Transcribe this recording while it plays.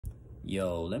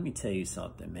Yo, let me tell you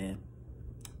something, man.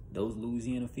 Those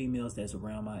Louisiana females that's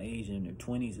around my age in their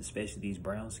 20s, especially these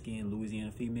brown-skinned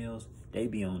Louisiana females, they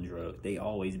be on drugs. They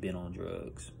always been on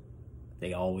drugs.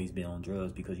 They always been on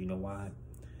drugs because you know why?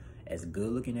 As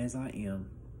good-looking as I am,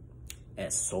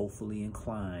 as soulfully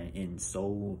inclined and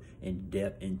so in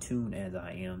depth in tune as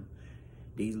I am,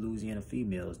 these Louisiana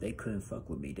females, they couldn't fuck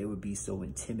with me. They would be so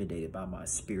intimidated by my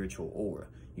spiritual aura.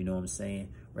 You know what I'm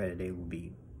saying? Rather they would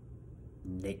be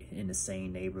in the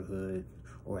same neighborhood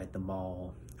or at the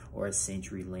mall or at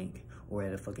CenturyLink or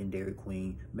at a fucking Dairy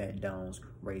Queen, McDonald's,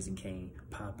 Raising Cane,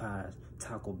 Popeyes,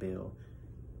 Taco Bell.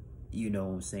 You know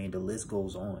what I'm saying? The list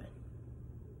goes on.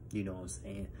 You know what I'm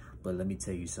saying? But let me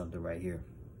tell you something right here.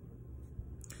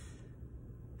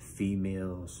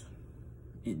 Females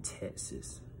in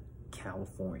Texas,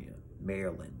 California,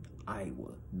 Maryland,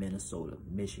 Iowa, Minnesota,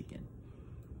 Michigan,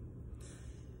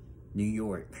 New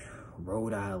York,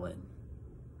 Rhode Island,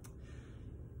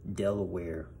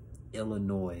 Delaware,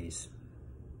 Illinois,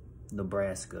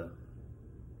 Nebraska,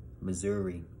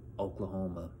 Missouri,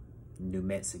 Oklahoma, New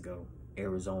Mexico,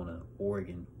 Arizona,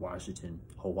 Oregon, Washington,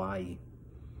 Hawaii,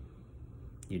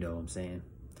 you know what I'm saying?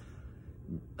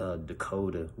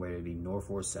 Dakota, whether it be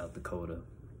North or South Dakota,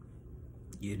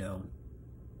 you know,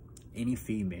 any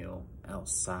female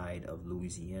outside of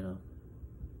Louisiana,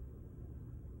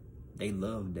 they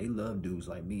love dudes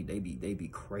like me. They be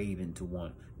craving to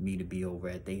want me to be over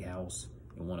at their house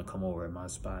and want to come over at my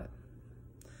spot.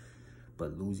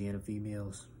 But Louisiana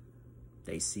females,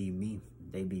 they see me,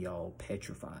 they be all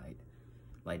petrified.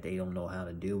 Like they don't know how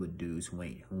to deal with dudes who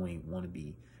ain't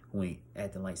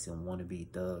acting like some wannabe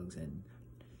thugs, and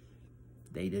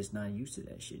they just not used to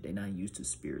that shit. They not used to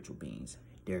spiritual beings.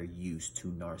 They're used to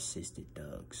narcissistic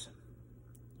thugs.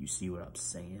 You see what I'm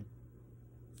saying?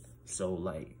 So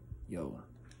like, yo,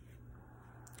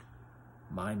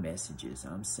 my messages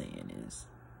I'm saying is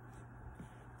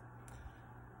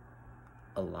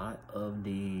a lot of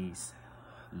these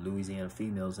Louisiana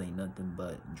females ain't nothing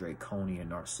but draconian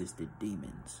narcissistic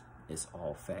demons. It's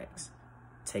all facts.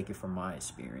 Take it from my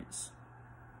experience.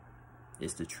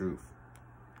 It's the truth.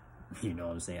 You know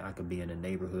what I'm saying? I could be in a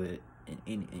neighborhood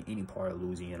in any part of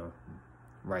Louisiana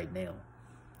right now,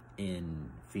 and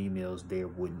females there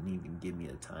wouldn't even give me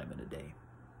a time of the day.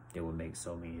 They would make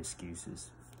so many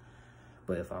excuses.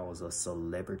 But if I was a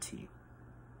celebrity,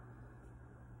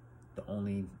 the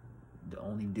only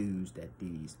dudes that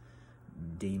these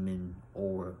demon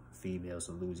or females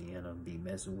of Louisiana be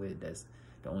messing with, that's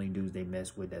the only dudes they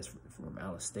mess with that's from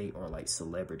out of state, or like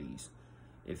celebrities.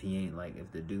 If he ain't like,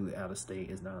 if the dude out of state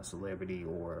is not a celebrity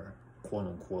or quote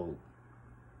unquote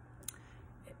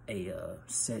a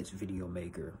sex video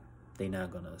maker, they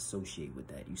not gonna associate with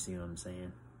that. You see what I'm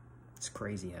saying? It's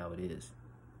crazy how it is.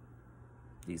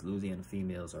 These Louisiana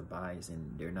females are biased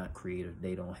and they're not creative.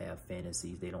 They don't have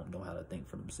fantasies. They don't know how to think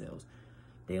for themselves.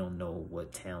 They don't know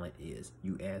what talent is.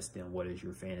 You ask them, what is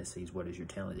your fantasies? What is your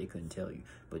talent? They couldn't tell you.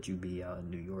 But you be out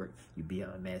in New York. You be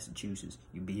out in Massachusetts.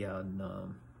 You be out in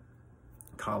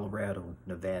Colorado,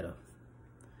 Nevada.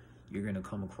 You're going to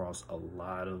come across a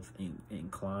lot of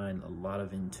inclined, a lot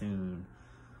of in tune,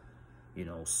 you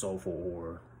know, soulful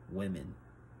or women.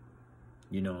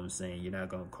 You know what I'm saying? You're not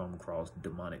going to come across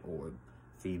demonic or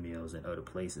females in other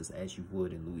places as you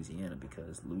would in Louisiana,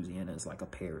 because Louisiana is like a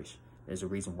parish. There's a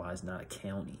reason why it's not a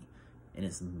county, and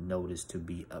it's noticed to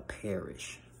be a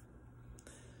parish.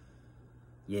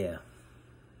 Yeah.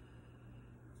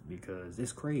 Because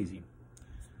it's crazy.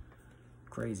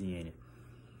 Crazy, ain't it?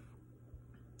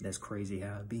 That's crazy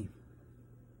how it be.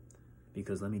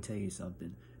 Because let me tell you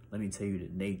something. Let me tell you the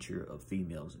nature of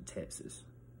females in Texas.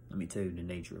 Let me tell you the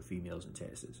nature of females in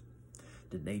Texas.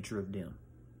 The nature of them.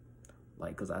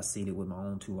 Like, because I seen it with my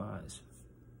own two eyes.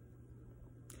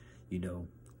 You know,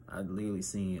 I literally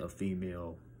seen a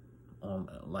female on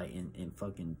like in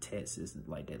fucking Texas,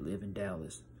 like that live in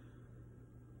Dallas.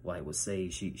 Like would say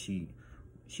she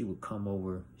would come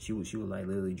over, she would like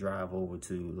literally drive over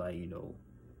to, like, you know,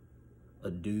 a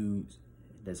dude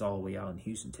that's all the way out in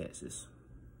Houston, Texas.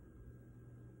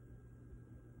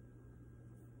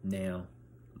 Now,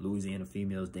 Louisiana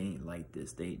females, they ain't like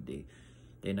this. They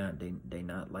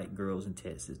not like girls in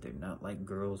Texas. They're not like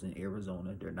girls in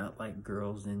Arizona. They're not like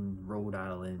girls in Rhode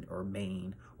Island or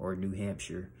Maine or New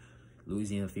Hampshire.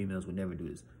 Louisiana females would never do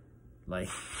this. Like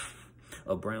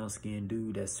a brown-skinned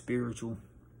dude that's spiritual.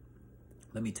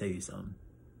 Let me tell you something.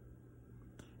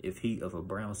 If a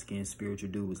brown-skinned spiritual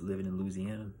dude was living in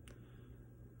Louisiana,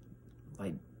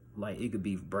 like it could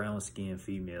be brown-skinned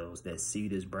females that see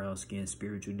this brown-skinned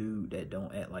spiritual dude that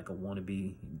don't act like a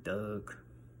wannabe thug,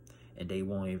 and they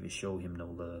won't even show him no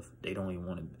love. They don't even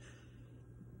want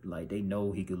to. Like, they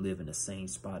know he could live in the same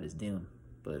spot as them,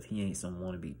 but if he ain't some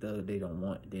wannabe thug, they don't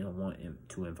want him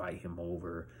to invite him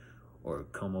over or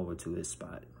come over to his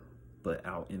spot. But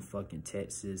out in fucking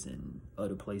Texas and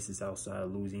other places outside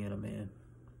of Louisiana, man,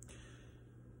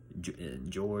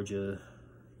 Georgia,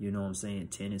 you know what I'm saying,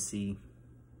 Tennessee,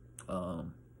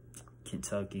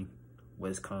 Kentucky,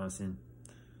 Wisconsin,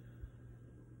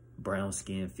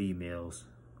 brown-skinned females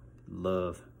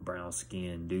love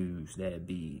brown-skinned dudes that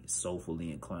be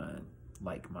soulfully inclined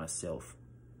like myself.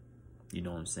 You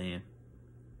know what I'm saying?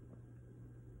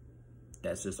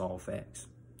 That's just all facts.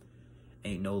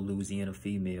 Ain't no Louisiana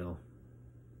female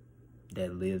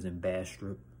that lives in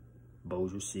Bastrop,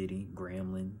 Bossier City,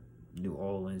 Grambling, New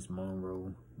Orleans,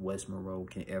 Monroe, West Monroe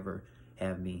can ever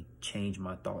have me change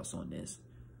my thoughts on this.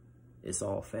 It's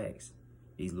all facts.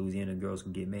 These Louisiana girls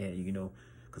can get mad, you know,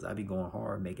 because I be going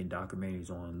hard making documentaries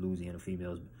on Louisiana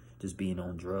females just being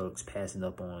on drugs, passing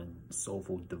up on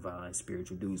soulful, divine,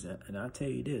 spiritual dudes. And I tell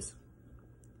you this,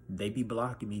 they be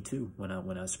blocking me too when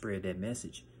I spread that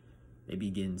message. They be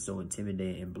getting so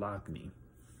intimidated and block me.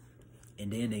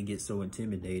 And then they get so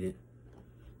intimidated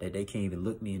that they can't even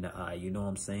look me in the eye, you know what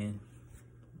I'm saying?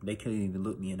 They couldn't even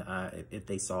look me in the eye if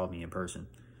they saw me in person.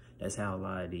 That's how a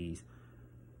lot of these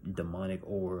demonic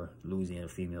or Louisiana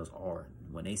females are.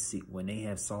 When they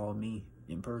have saw me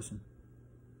in person,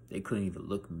 they couldn't even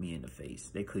look me in the face.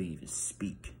 They couldn't even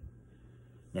speak.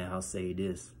 Now I'll say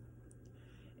this.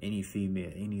 Any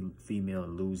female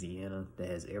in Louisiana that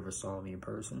has ever saw me in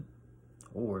person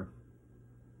or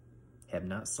have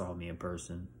not saw me in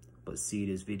person but see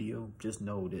this video, just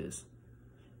know this.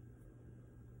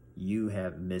 You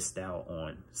have missed out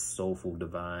on soulful,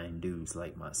 divine dudes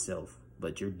like myself.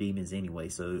 But you're demons anyway,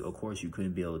 so of course you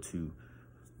couldn't be able to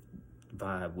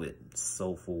vibe with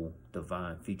soulful,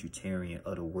 divine, futuritarian,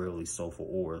 otherworldly, soulful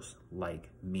auras like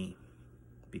me.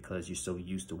 Because you're so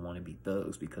used to wanting to be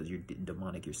thugs because you're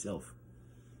demonic yourself.